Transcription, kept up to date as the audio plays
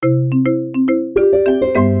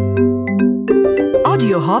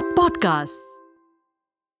Audio Hop Podcasts.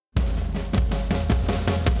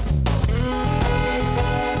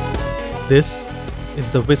 This is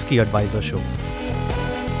the Whisky Advisor Show.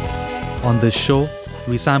 On this show,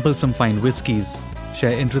 we sample some fine whiskies,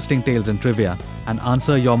 share interesting tales and trivia, and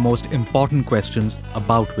answer your most important questions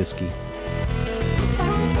about whiskey.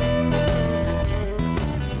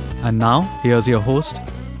 And now, here's your host,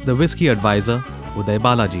 the Whisky Advisor, Uday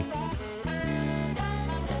Balaji.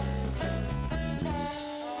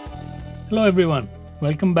 Hello everyone,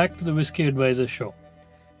 welcome back to the Whisky Advisor Show.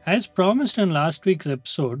 As promised in last week's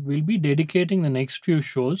episode, we'll be dedicating the next few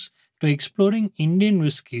shows to exploring Indian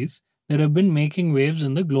whiskies that have been making waves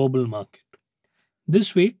in the global market.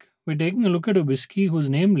 This week, we're taking a look at a whiskey whose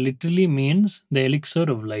name literally means the elixir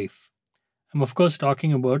of life. I'm of course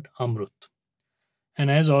talking about Amrut. And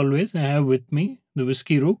as always, I have with me the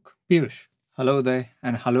whiskey rook, Piyush. Hello there,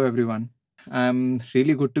 and hello everyone. I'm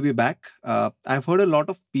really good to be back. I've heard a lot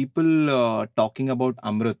of people talking about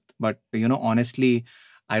Amrut, but honestly,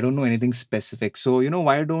 I don't know anything specific. So,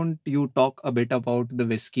 why don't you talk a bit about the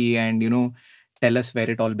whiskey and, tell us where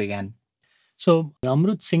it all began? So,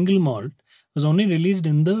 Amrut Single Malt was only released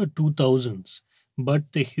in the 2000s,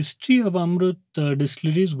 but the history of Amrut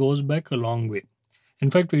distilleries goes back a long way. In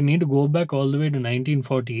fact, we need to go back all the way to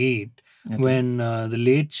 1948 Okay. when the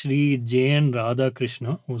late Sri J.N.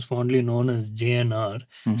 Radhakrishna, who was fondly known as JNR,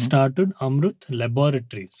 Mhm. started Amrut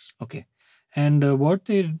Laboratories. Okay. And what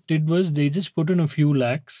they did was they just put in a few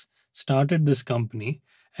lakhs, started this company,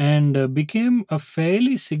 and became a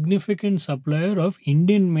fairly significant supplier of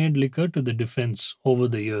Indian made liquor to the defense over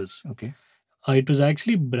the years. Okay. It was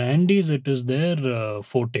actually brandies that was their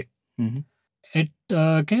forte. Mhm. It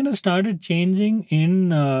kind of started changing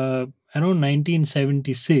in around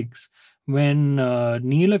 1976 when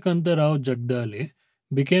Neelakanta Rao Jagdale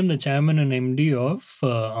became the chairman and MD of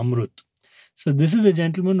Amrut. So this is a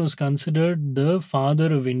gentleman who's considered the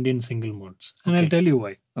father of Indian single malts, and I'll Okay. tell you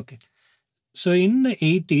why. Okay. So in the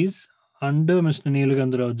 80s, under Mr.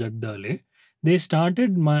 Neelakanta Rao Jagdale, they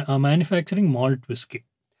started manufacturing malt whiskey.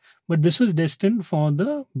 But this was destined for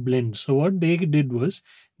the blend. So what they did was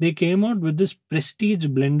they came out with this prestige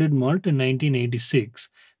blended malt in 1986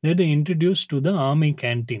 that they introduced to the army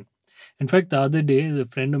canteen. In fact, the other day, a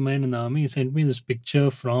friend of mine in the army sent me this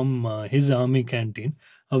picture from his army canteen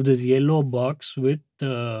of this yellow box with,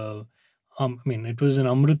 it was an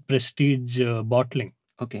Amrut Prestige bottling.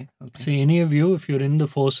 Okay. Okay. So any of you, if you're in the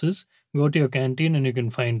forces, go to your canteen and you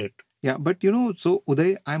can find it. Yeah, but so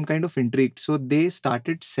Uday, I'm kind of intrigued. So they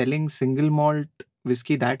started selling single malt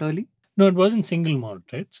whiskey that early? No, it wasn't single malt,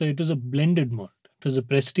 right? So it was a blended malt. It was a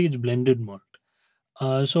prestige blended malt.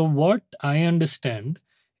 So what I understand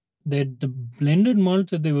that the blended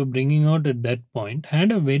malt that they were bringing out at that point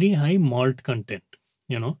had a very high malt content,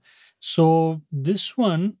 you know. So this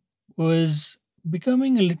one was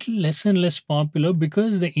becoming a little less and less popular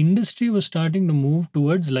because the industry was starting to move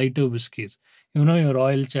towards lighter whiskies. You know, your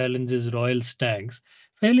Royal Challenges, Royal Stags,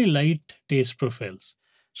 fairly light taste profiles.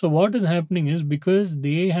 So what is happening is because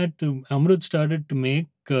they had to, Amrut started to make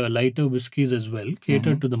lighter whiskies as well,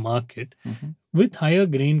 cater Mhm. to the market Mhm. with higher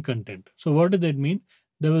grain content. So what did that mean?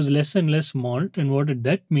 There was less and less malt, and what did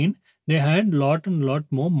that mean? They had lot and lot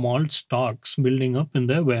more malt stocks building up in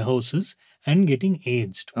their warehouses and getting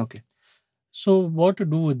aged. Okay. So what to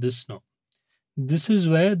do with this now? This is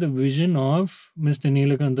where the vision of Mr.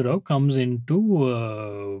 Neelakanta Rao comes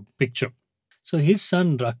into picture. So his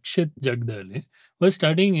son Rakshit Jagdale was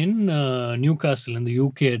studying in Newcastle in the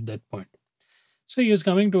UK at that point. So he was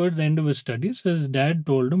coming towards the end of his studies. His dad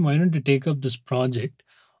told him, "Why don't you take up this project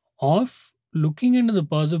of looking into the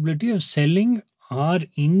possibility of selling our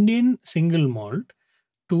Indian single malt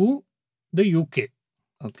to the UK?"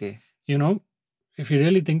 Okay. You know, if you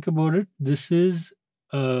really think about it, this is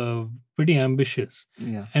pretty ambitious.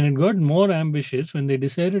 Yeah. And it got more ambitious when they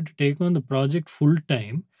decided to take on the project full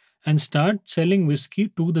time and start selling whiskey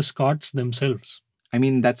to the Scots themselves. I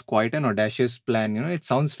mean, that's quite an audacious plan. It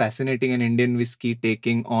sounds fascinating, an Indian whiskey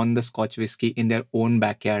taking on the Scotch whiskey in their own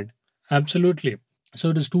backyard. Absolutely. So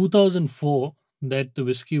it is 2004 that the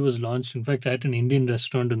whiskey was launched, in fact, at an Indian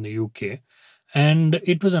restaurant in the UK. And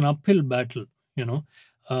it was an uphill battle, you know.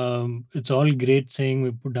 It's all great saying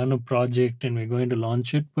we've done a project and we're going to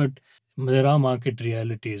launch it, but there are market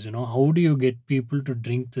realities, you know. How do you get people to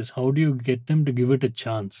drink this? How do you get them to give it a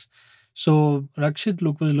chance? So Rakshit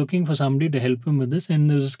was looking for somebody to help him with this, and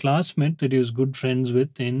there was his classmate that he was good friends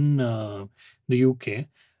with in the UK.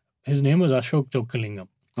 His name was Ashok Chokalingam.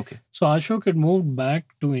 Okay. So Ashok had moved back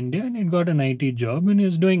to India and he got an IT job and he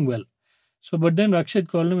was doing well. So, but then Rakshit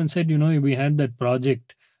called him and said, "We had that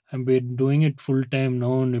project. and we're doing it full time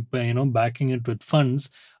now, and backing it with funds.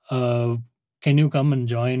 Uh, can you come and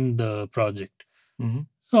join the project? Hmm.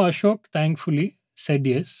 So Ashok thankfully said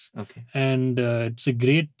yes, Okay. and it's a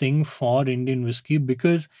great thing for Indian whiskey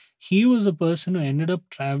because he was a person who ended up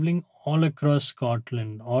traveling all across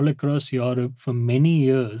Scotland, all across Europe for many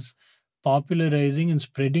years, popularizing and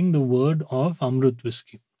spreading the word of Amrut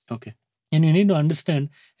whiskey. Okay. And you need to understand,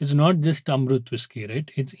 it's not just Amrut whiskey, right?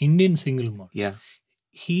 It's Indian single malt. Yeah.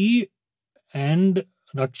 He and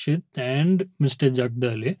Rakshit and Mr.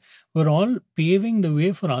 Jagdale were all paving the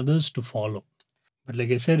way for others to follow. But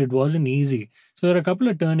like I said, it wasn't easy. So there are a couple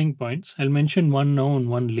of turning points. I'll mention one now and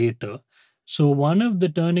one later. So one of the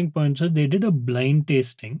turning points is they did a blind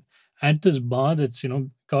tasting at this bar that's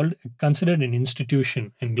called considered an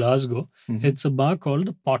institution in Glasgow. Mhm. It's a bar called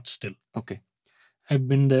the Pot Still. Okay. I've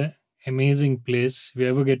been there. Amazing place. If you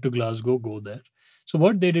ever get to Glasgow, go there. So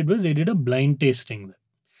what they did was they did a blind tasting there.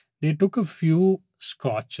 They took a few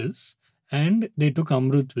scotches and they took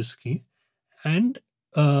Amrut whiskey and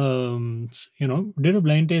did a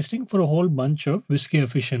blind tasting for a whole bunch of whiskey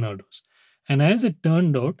aficionados. And as it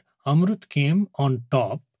turned out, Amrut came on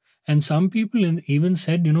top, and some people even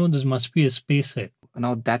said, this must be a space set.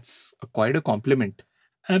 Now that's quite a compliment.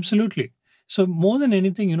 Absolutely. So more than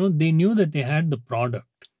anything, they knew that they had the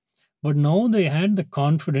product, but now they had the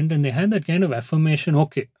confidence and they had that kind of affirmation.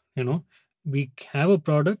 Okay, we have a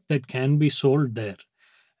product that can be sold there.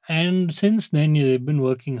 And since then, they've been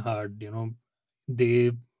working hard.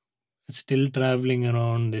 They still traveling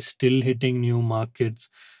around, they're still hitting new markets.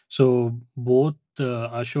 So both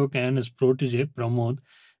Ashok and his protege Pramod,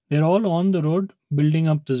 they're all on the road building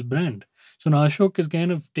up this brand. So now Ashok has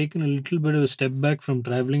kind of taken a little bit of a step back from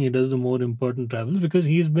traveling. He does the more important travels because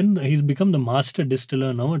he's become the master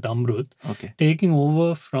distiller now at Amrut, Okay. taking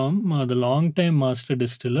over from the long time master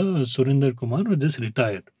distiller Surinder Kumar, who just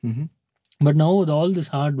retired. Mhm. But now, with all this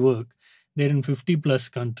hard work, they're in 50 plus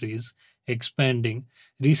countries, expanding.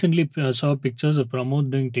 Recently, saw pictures of Pramod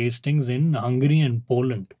doing tastings in Hungary and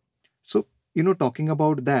Poland. So, talking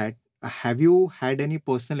about that, have you had any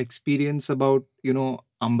personal experience about,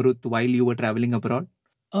 Amrut while you were traveling abroad?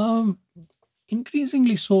 Um,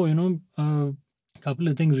 Increasingly so, a couple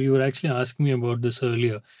of things. You were actually asking me about this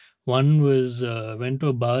earlier. One was went to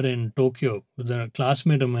a bar in Tokyo with a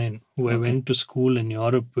classmate of mine who I Okay. went to school in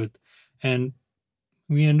Europe with, and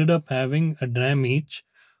we ended up having a dram each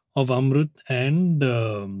of Amrut and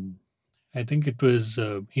I think it was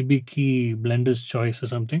Hibiki Blender's Choice or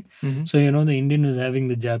something. Mhm. So, the Indian was having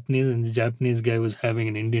the Japanese and the Japanese guy was having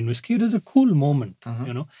an Indian whiskey. It was a cool moment,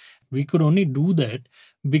 Uh-huh. We could only do that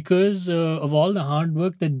because of all the hard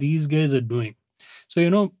work that these guys are doing.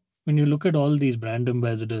 So, when you look at all these brand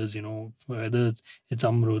ambassadors, whether it's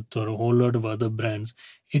Amrut or a whole lot of other brands,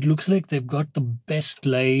 it looks like they've got the best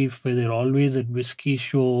life where they're always at whiskey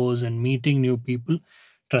shows and meeting new people.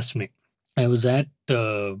 Trust me, I was at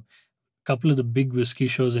a couple of the big whiskey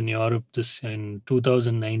shows in Europe this in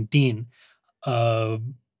 2019 uh,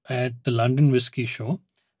 at the London Whiskey Show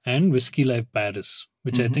and Whiskey Live Paris,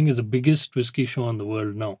 which I Mhm. think is the biggest whiskey show in the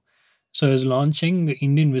world now. So I was launching the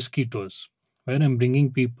Indian whiskey tours, where I'm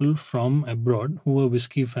bringing people from abroad who are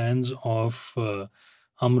whiskey fans of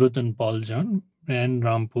Amrut and Pauljan and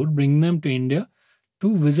Rampur, bring them to India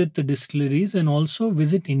to visit the distilleries and also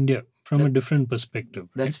visit India from a That, different perspective.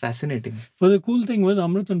 that's Right? fascinating. But the cool thing was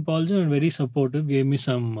Amrut and Pauljan are very supportive, gave me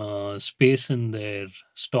some space in their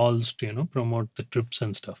stalls to promote the trips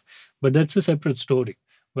and stuff. But that's a separate story.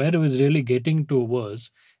 Where I was really getting to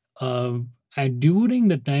was during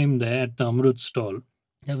the time there at the Amrut stall,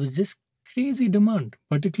 there was just crazy demand,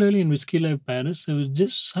 particularly in Whiskey Live Paris. There was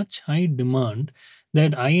just such high demand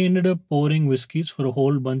that I ended up pouring whiskeys for a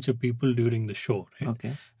whole bunch of people during the show. Right?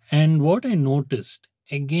 Okay. And what I noticed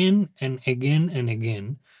again and again and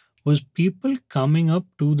again was people coming up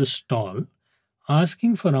to the stall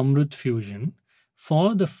asking for Amrut Fusion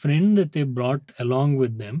for the friend that they brought along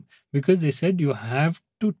with them because they said you have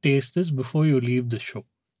to taste this before you leave the show.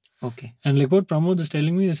 Okay. And like what Pramod is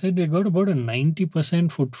telling me, they said they got about a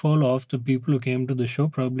 90% footfall of the people who came to the show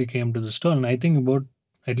probably came to the stall. And I think about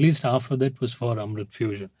at least half of that was for Amrut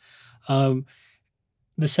Fusion. Um,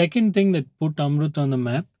 the second thing that put Amrut on the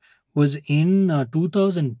map was in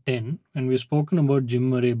 2010, and we've spoken about Jim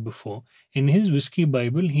Murray before. In his whiskey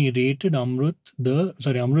Bible, he rated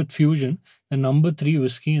Amrut Fusion, the number three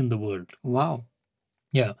whiskey in the world. Wow.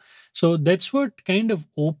 Yeah. So that's what kind of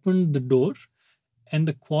opened the door. And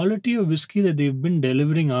the quality of whiskey that they've been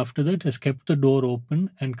delivering after that has kept the door open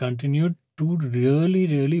and continued to really,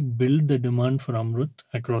 really build the demand for Amrut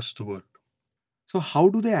across the world. So how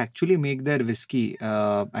do they actually make their whiskey?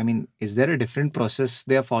 I mean, is there a different process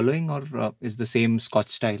they are following, or is the same Scotch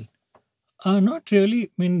style? Not really. I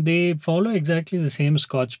mean, they follow exactly the same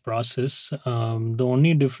Scotch process. The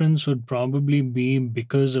only difference would probably be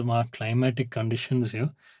because of our climatic conditions here.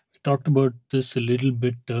 We talked about this a little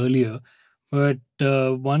bit earlier, but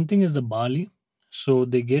one thing is the barley. So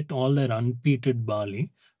they get all their unpeated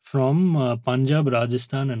barley from Punjab,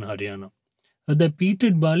 Rajasthan, and Haryana. The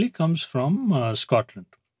peated barley comes from Scotland.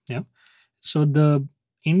 Yeah. So the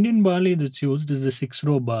Indian barley that's used is the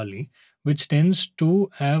 6-row barley, which tends to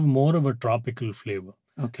have more of a tropical flavor.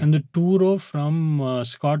 Okay. And the 2-row from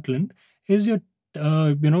Scotland is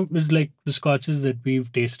is like the scotches that we've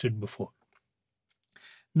tasted before.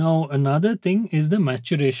 Now, another thing is the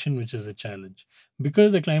maturation, which is a challenge.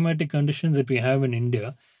 Because the climatic conditions that we have in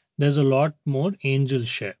India, there's a lot more angel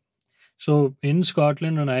share. So in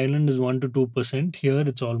Scotland and Ireland is 1 to 2%. Here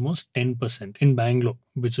it's almost 10% in Bangalore,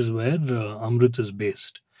 which is where Amrut is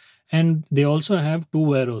based. And they also have two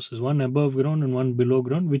warehouses, one above ground and one below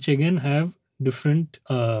ground, which again have different,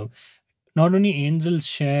 not only angels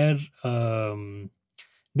share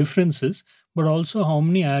differences, but also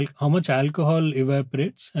how much alcohol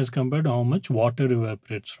evaporates as compared to how much water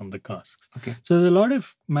evaporates from the casks. Okay. So there's a lot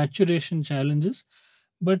of maturation challenges,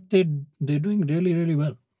 but they're doing really really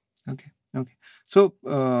well. Okay. Okay. So,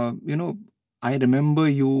 I remember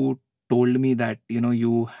you told me that,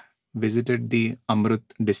 you visited the Amrut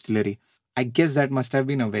distillery. I guess that must have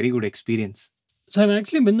been a very good experience. So I've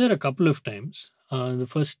actually been there a couple of times. The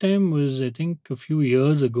first time was, I think, a few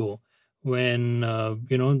years ago when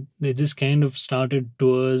they just kind of started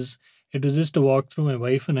tours. It was just a walkthrough. My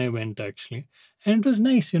wife and I went actually, and it was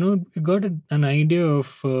nice. We got an idea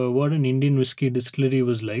of what an Indian whiskey distillery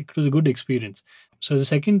was like. It was a good experience. So the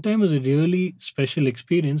second time was a really special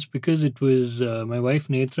experience because it was my wife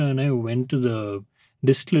Netra and I who went to the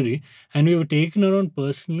distillery, and we were taken around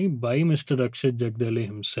personally by Mr. Akshat Jagdale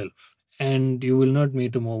himself, and you will not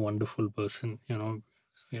meet a more wonderful person.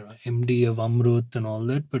 MD of Amrut and all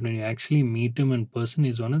that, but when you actually meet him in person,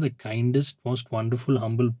 he's one of the kindest, most wonderful,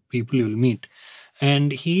 humble people you'll meet.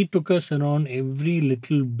 And he took us around every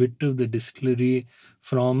little bit of the distillery,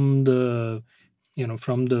 from the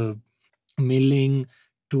milling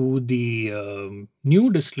to the new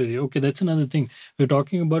distillery. Okay, that's another thing. We're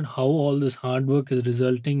talking about how all this hard work is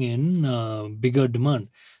resulting in bigger demand.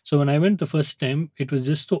 So when I went the first time, it was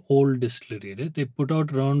just the old distillery. Right? They put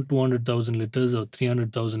out around 200,000 liters or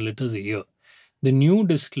 300,000 liters a year. The new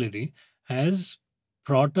distillery has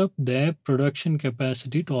brought up their production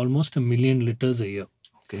capacity to almost 1 million liters a year.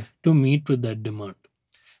 Okay. To meet with that demand.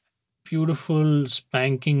 Beautiful,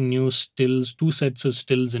 spanking new stills, two sets of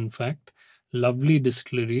stills, in fact. Lovely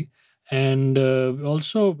distillery. And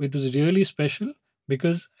also, it was really special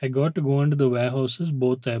because I got to go into the warehouses,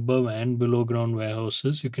 both above and below ground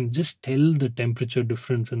warehouses. You can just tell the temperature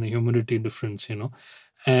difference and the humidity difference.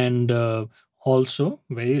 And also,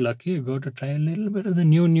 very lucky, I got to try a little bit of the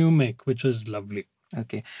new make, which was lovely.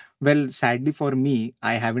 Okay. Well, sadly for me,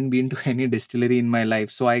 I haven't been to any distillery in my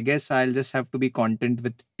life. So I guess I'll just have to be content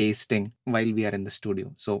with tasting while we are in the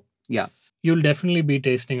studio. So, yeah. You'll definitely be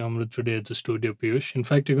tasting Amrut today at the studio, Piyush. In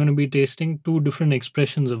fact, you're going to be tasting two different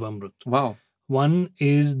expressions of Amrut. Wow. One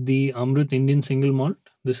is the Amrut Indian single malt.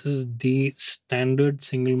 This is the standard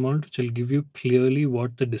single malt, which will give you clearly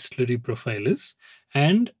what the distillery profile is.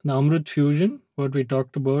 And the Amrut Fusion, what we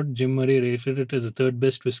talked about, Jim Murray rated it as the third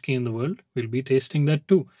best whiskey in the world. We'll be tasting that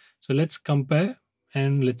too. So let's compare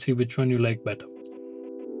and let's see which one you like better.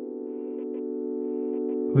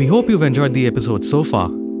 We hope you've enjoyed the episode so far.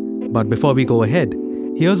 But before we go ahead,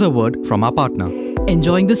 here's a word from our partner.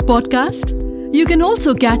 Enjoying this podcast? You can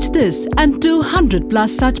also catch this and 200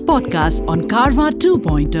 plus such podcasts on Carva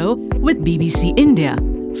 2.0 with BBC India,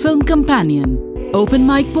 Film Companion, Open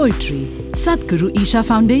Mic Poetry, Sadhguru Isha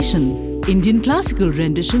Foundation, Indian classical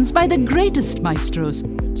renditions by the greatest maestros,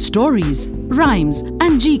 stories, rhymes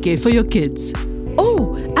and GK for your kids.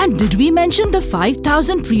 Oh, and did we mention the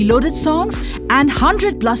 5,000 preloaded songs and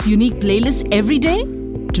 100 plus unique playlists every day?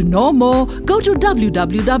 To know more, go to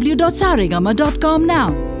www.saregama.com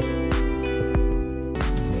now.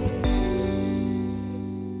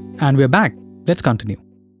 And we're back. Let's continue.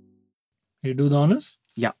 You do the honors?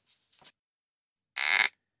 Yeah.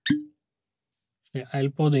 Yeah, I'll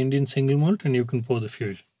pour the Indian single malt and you can pour the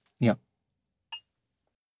fusion. Yeah.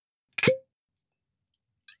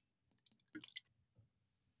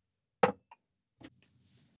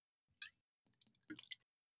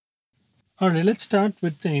 All right, let's start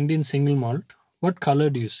with the Indian single malt. What color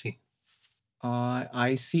do you see?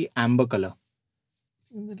 I see amber color.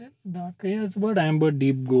 A little darker. Yeah, it's about amber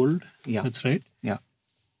deep gold. Yeah. That's right. Yeah.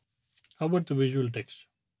 How about the visual texture?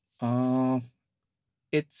 Uh,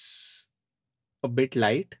 it's a bit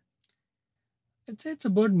light. I'd say it's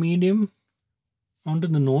about medium onto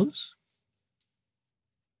the nose.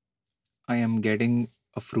 I am getting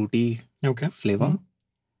a fruity Okay. flavor.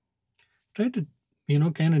 Try to,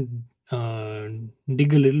 kind of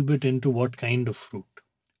dig a little bit into what kind of fruit.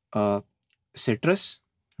 Uh, citrus.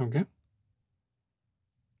 Okay.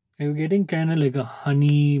 Are you getting kind of like a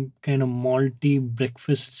honey, kind of malty,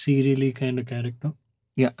 breakfast cereally kind of character?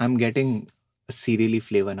 Yeah, I'm getting a cereally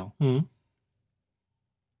flavor now, Hmm.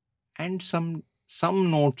 and some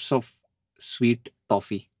notes of sweet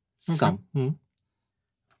toffee. Okay. Some.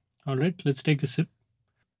 All right, let's take a sip.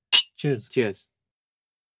 Cheers. Cheers.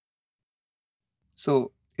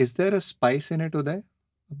 So, is there a spice in it, Uday?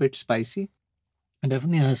 A bit spicy? It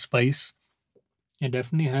definitely has spice. It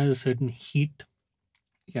definitely has a certain heat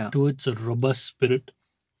Yeah. to its robust spirit.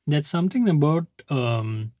 That's something about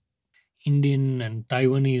Indian and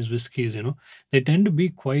Taiwanese whiskeys, they tend to be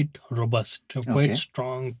quite robust, quite Okay.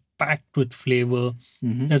 strong, packed with flavor.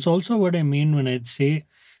 Mm-hmm. That's also what I mean when I say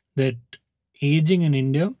that aging in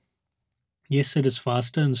India, yes, it is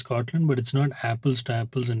faster in Scotland, but it's not apples to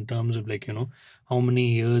apples in terms of like, how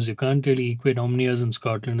many years. You can't really equate how many years in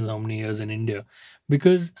Scotland is how many years in India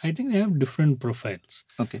because I think they have different profiles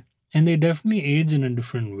Okay. and they definitely age in a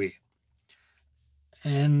different way.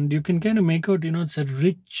 And you can kind of make out, it's a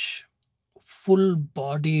rich, full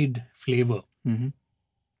bodied flavor. Mm-hmm.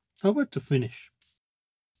 How about the finish?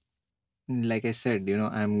 Like I said,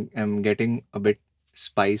 I'm getting a bit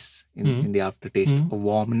spice Hmm. in the aftertaste, Hmm. a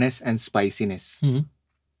warmness and spiciness. Hmm.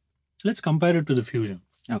 Let's compare it to the fusion.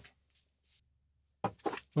 Okay.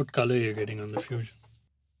 What color are you getting on the fusion?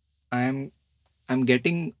 I'm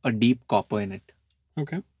getting a deep copper in it.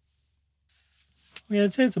 Okay. Yeah,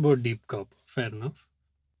 I'd say it's about deep copper. Fair enough.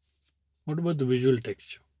 What about the visual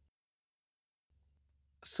texture?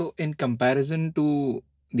 So in comparison to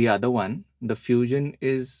the other one, the fusion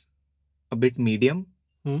is a bit medium.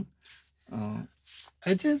 Hmm. Uh,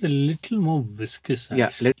 I'd say it's a little more viscous. yeah,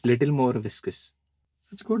 Actually. little more viscous.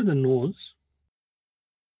 Let's go to the nose.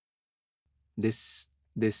 This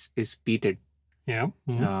is peated. Yeah.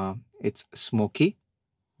 It's smoky.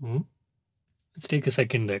 Hmm. Let's take a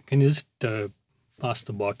second there. Can you just pass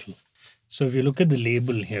the bottle? So if you look at the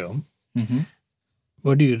label here, Mm-hmm.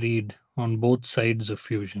 what do you read on both sides of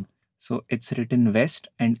fusion? So it's written west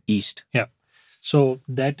and east. Yeah. So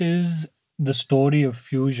that is the story of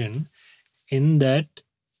fusion in that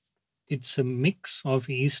it's a mix of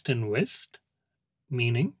east and west,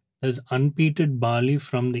 meaning there's unpeated barley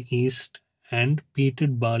from the east and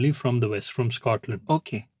peated barley from the west, from Scotland.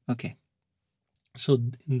 Okay. Okay. So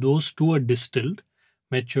those two are distilled,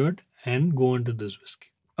 matured, and go into this whiskey.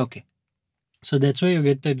 Okay. So that's why you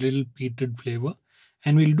get that little peated flavor.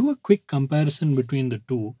 And we'll do a quick comparison between the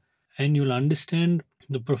two, and you'll understand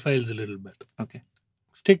the profiles a little bit. Okay.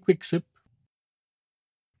 Take a quick sip.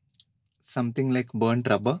 Something like burnt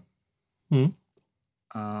rubber. Hmm.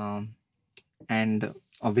 And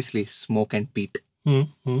obviously smoke and peat.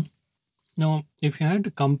 Now, if you had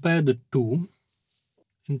to compare the two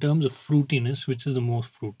in terms of fruitiness, which is the most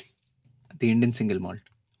fruity? The Indian single malt.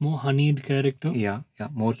 More honeyed character. Yeah.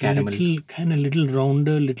 More caramel. Little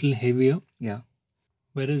rounder, little heavier. Yeah.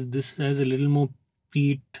 Whereas this has a little more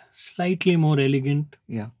peat, slightly more elegant.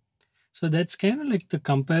 Yeah. So that's kind of like the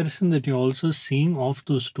comparison that you're also seeing of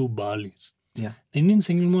those two barleys. Yeah. The Indian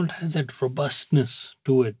single malt has that robustness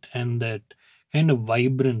to it and that kind of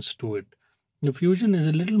vibrance to it. The fusion is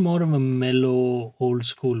a little more of a mellow, old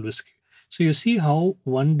school whiskey. So you see how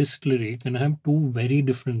one distillery can have two very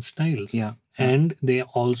different styles. Yeah. And they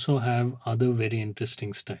also have other very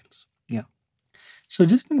interesting styles. Yeah. So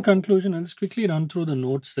just in conclusion, I'll just quickly run through the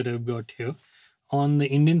notes that I've got here. On the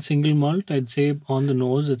Indian single malt, I'd say on the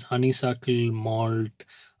nose, it's honeysuckle, malt,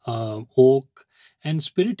 oak, and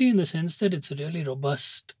spirity in the sense that it's a really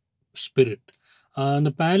robust spirit. On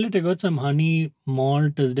the palate, I got some honey,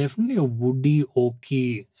 malt. There's definitely a woody,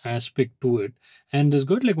 oaky aspect to it. And there's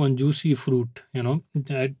got like one juicy fruit,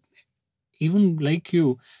 that even like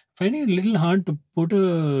you, finding it a little hard to put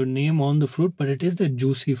a name on the fruit, but it is the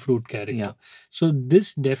juicy fruit character. Yeah. So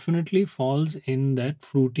this definitely falls in that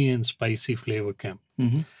fruity and spicy flavor camp.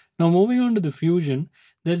 Mm-hmm. Now moving on to the fusion,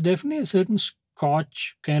 there's definitely a certain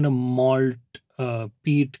Scotch kind of malt,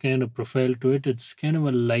 peat kind of profile to it. It's kind of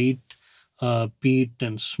a light peat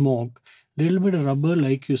and smoke, little bit of rubber,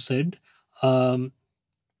 like you said. Um,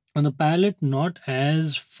 on the palate, not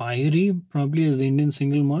as fiery probably as the Indian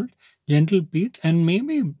single malt, gentle peat, and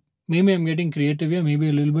maybe I'm getting creative here. Maybe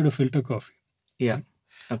a little bit of filter coffee. Yeah.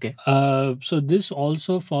 Okay. So this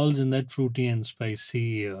also falls in that fruity and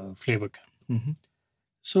spicy flavor camp. Hmm.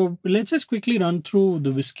 So let's just quickly run through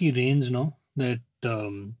the whiskey range now that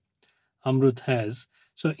Amrut has.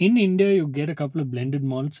 So in India, you get a couple of blended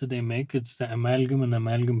malts that they make. It's the amalgam and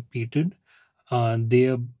amalgam peated. They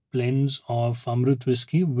are blends of Amrut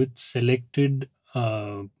whiskey with selected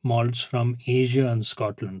malts from Asia and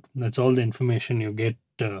Scotland. That's all the information you get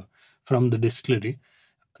from the distillery.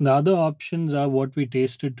 The other options are what we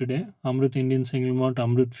tasted today: Amrut Indian Single Malt,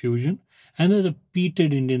 Amrut Fusion, and there's a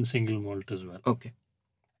peated Indian Single Malt as well. Okay.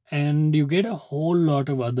 And you get a whole lot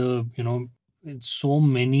of other, it's so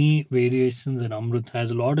many variations that Amrut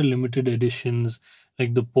has. A lot of limited editions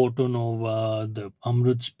like the Porto Nova, the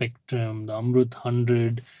Amrut Spectrum, the Amrut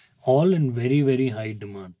 100, all in very, very high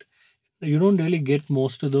demand. You don't really get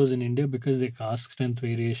most of those in India because they're cask strength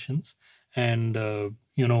variations, and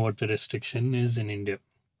you know what the restriction is in India.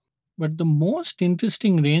 But the most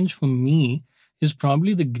interesting range for me is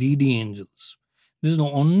probably the Greedy Angels. This is the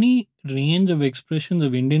only range of expressions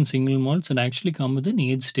of Indian single malts that actually come with an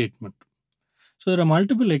age statement. So there are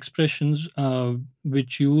multiple expressions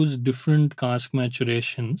which use different cask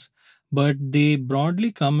maturations, but they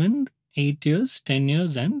broadly come in 8 years, 10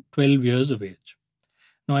 years, and 12 years of age.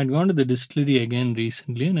 Now, I'd gone to the distillery again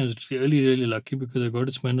recently, and I was really, really lucky because I got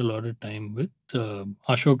to spend a lot of time with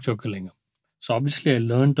Ashok Chokalingam. So obviously, I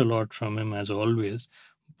learned a lot from him as always.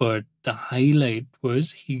 But the highlight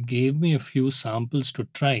was he gave me a few samples to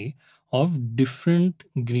try of different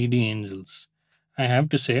greedy angels. I have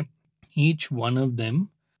to say, each one of them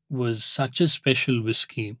was such a special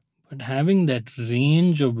whiskey. But having that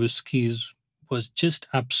range of whiskeys was just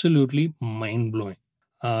absolutely mind blowing.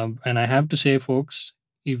 And I have to say, folks,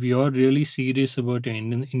 if you're really serious about your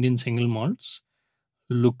Indian single malts,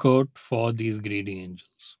 look out for these greedy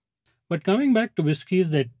angels. But coming back to whiskeys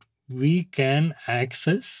that we can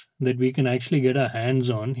access, that we can actually get our hands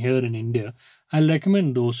on here in India, I'll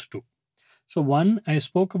recommend those two. So one, I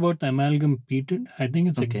spoke about the amalgam peated. I think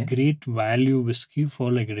it's a Okay. great value whiskey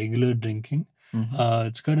for like regular drinking. Hmm.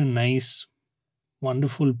 It's got a nice,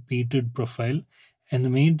 wonderful peated profile. And the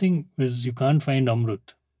main thing is you can't find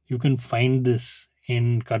Amrut. You can find this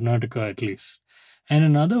in Karnataka at least. And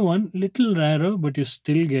another one, little rarer, but you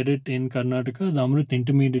still get it in Karnataka, is Amrut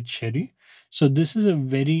Intermediate Sherry. So this is a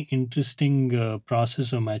very interesting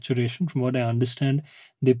process of maturation. From what I understand,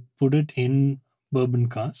 they put it in bourbon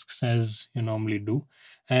casks as you normally do,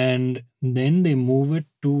 and then they move it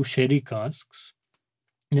to sherry casks,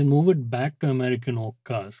 then move it back to American oak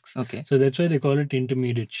casks. Okay. So that's why they call it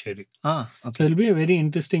intermediate sherry. Ah, So okay. it'll be a very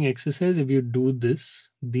interesting exercise if you do this.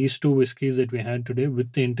 These two whiskies that we had today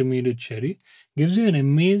with the intermediate sherry gives you an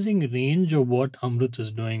amazing range of what Amrut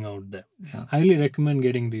is doing out there. Yeah. Highly recommend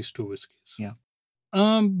getting these two whiskies. Yeah.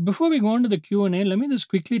 Before we go on to the Q&A, let me just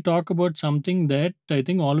quickly talk about something that I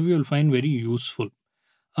think all of you will find very useful.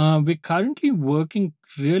 We're currently working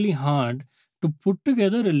really hard to put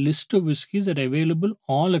together a list of whiskies that are available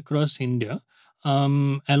all across India,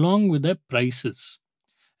 along with their prices.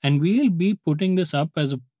 And we'll be putting this up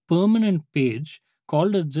as a permanent page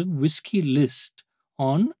called as the Whiskey List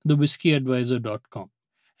on the whiskeyadvisor.com.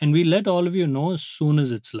 And we let all of you know as soon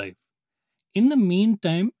as it's live. In the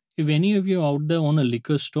meantime, if any of you out there own a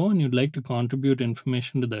liquor store and you'd like to contribute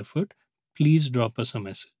information to the effort, please drop us a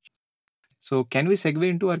message. So can we segue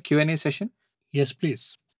into our Q&A session? Yes,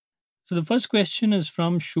 please. So the first question is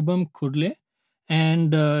from Shubham Kudle,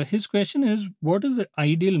 and his question is, "What is the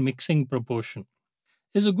ideal mixing proportion?"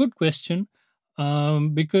 Is a good question,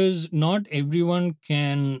 because not everyone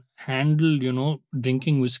can handle,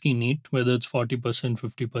 drinking whiskey neat, whether it's 40%,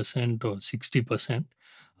 50%, or 60%.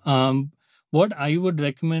 Um, what I would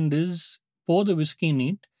recommend is pour the whiskey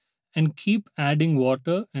neat and keep adding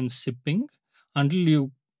water and sipping until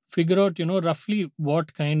you figure out, roughly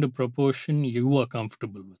what kind of proportion you are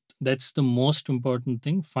comfortable with. That's the most important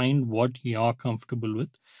thing. Find what you're comfortable with.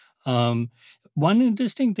 Um, One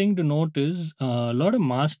interesting thing to note is a lot of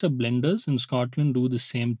master blenders in Scotland do the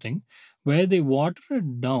same thing, where they water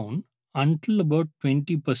it down until about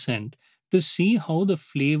 20% to see how the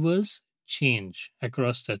flavors change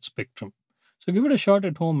across that spectrum. So give it a shot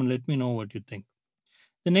at home and let me know what you think.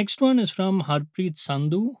 The next one is from Harpreet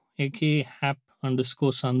Sandhu, aka Hap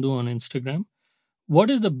underscore Sandhu on Instagram. What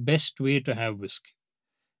is the best way to have whiskey?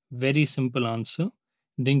 Very simple answer.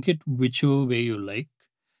 Drink it whichever way you like.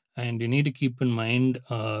 And you need to keep in mind,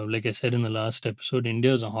 like I said in the last episode,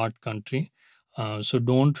 India is a hot country. So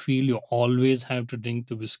don't feel you always have to drink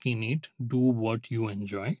the whiskey neat. Do what you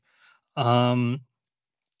enjoy. Um,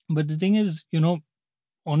 but the thing is,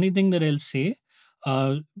 only thing that I'll say,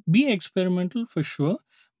 uh, be experimental for sure,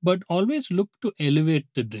 but always look to elevate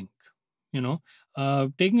the drink.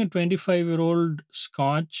 Taking a 25-year-old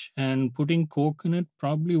scotch and putting Coke in it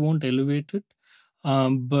probably won't elevate it.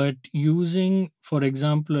 But using, for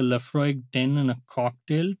example, a Lafroig 10 in a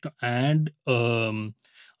cocktail to add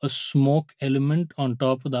a smoke element on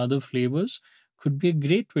top of the other flavors could be a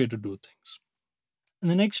great way to do things. And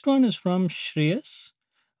the next one is from Shreyas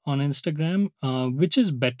on Instagram. Which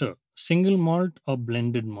is better, single malt or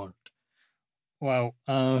blended malt? Wow.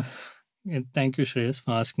 Thank you, Shreyas,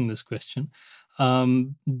 for asking this question.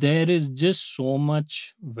 There is just so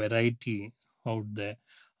much variety out there,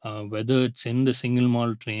 whether it's in the single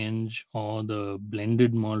malt range or the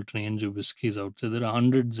blended malt range of whiskeys out there. There are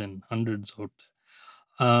hundreds and hundreds out there.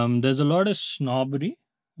 There's a lot of snobbery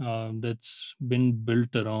that's been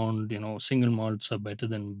built around, single malts are better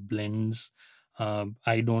than blends.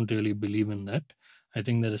 I don't really believe in that. I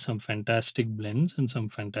think there are some fantastic blends and some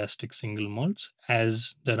fantastic single malts,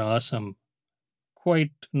 as there are some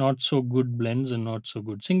quite not so good blends and not so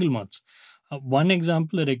good single malts. One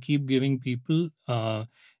example that I keep giving people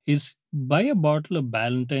is buy a bottle of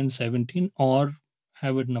Ballantine 17 or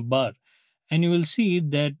have it in a bar, and you will see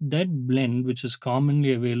that that blend, which is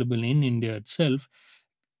commonly available in India itself,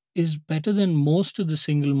 is better than most of the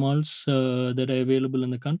single malts that are available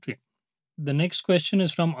in the country. The next question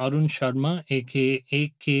is from Arun Sharma, aka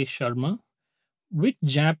AK Sharma. Which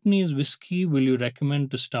Japanese whiskey will you recommend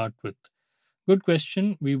to start with? Good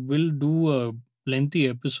question. We will do a lengthy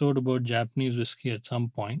episode about Japanese whiskey at some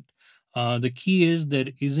point. The key is there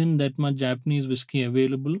isn't that much Japanese whiskey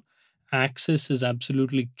available. Access is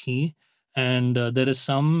absolutely key. And there is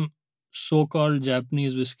some so called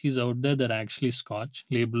Japanese whiskeys out there that are actually Scotch,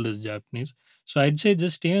 labeled as Japanese. So I'd say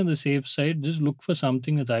just stay on the safe side. Just look for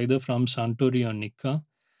something that's either from Suntory or Nikka.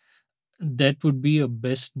 That would be a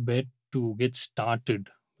best bet to get started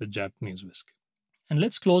with Japanese whiskey. And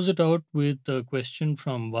let's close it out with a question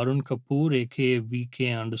from Varun Kapoor, aka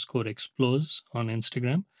VK_explores on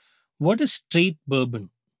Instagram. What is straight bourbon?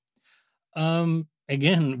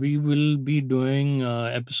 Again, we will be doing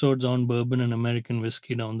episodes on bourbon and American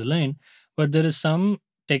whiskey down the line, but there is some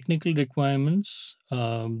technical requirements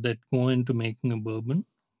that go into making a bourbon,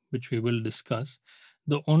 which we will discuss.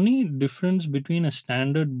 The only difference between a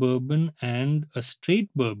standard bourbon and a straight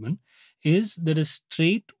bourbon is that a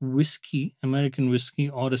straight whiskey, American whiskey,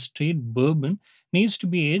 or a straight bourbon needs to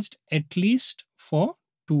be aged at least for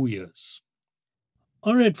 2 years.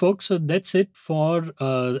 All right, folks. So that's it for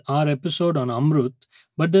our episode on Amrut.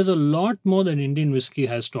 But there's a lot more that Indian whiskey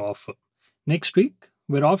has to offer. Next week,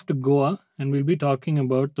 we're off to Goa and we'll be talking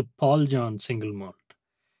about the Paul John single malt.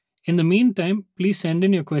 In the meantime, please send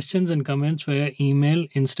in your questions and comments via email,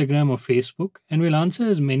 Instagram, or Facebook, and we'll answer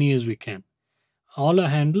as many as we can. All our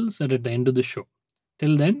handles are at the end of the show.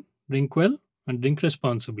 Till then, drink well and drink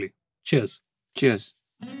responsibly. Cheers. Cheers.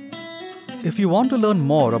 If you want to learn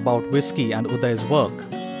more about whiskey and Uday's work,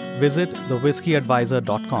 visit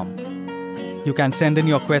thewhiskeyadvisor.com. You can send in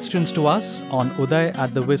your questions to us on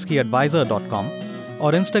uday@thewhiskeyadvisor.com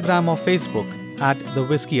or Instagram or Facebook at The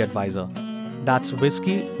Whisky Advisor. That's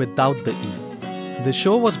whiskey without the E. The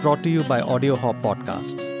show was brought to you by Audio Hop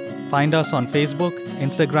Podcasts. Find us on Facebook,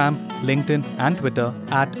 Instagram, LinkedIn, and Twitter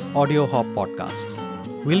at Audio Hop Podcasts.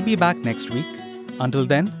 We'll be back next week. Until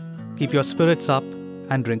then, keep your spirits up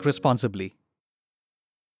and drink responsibly.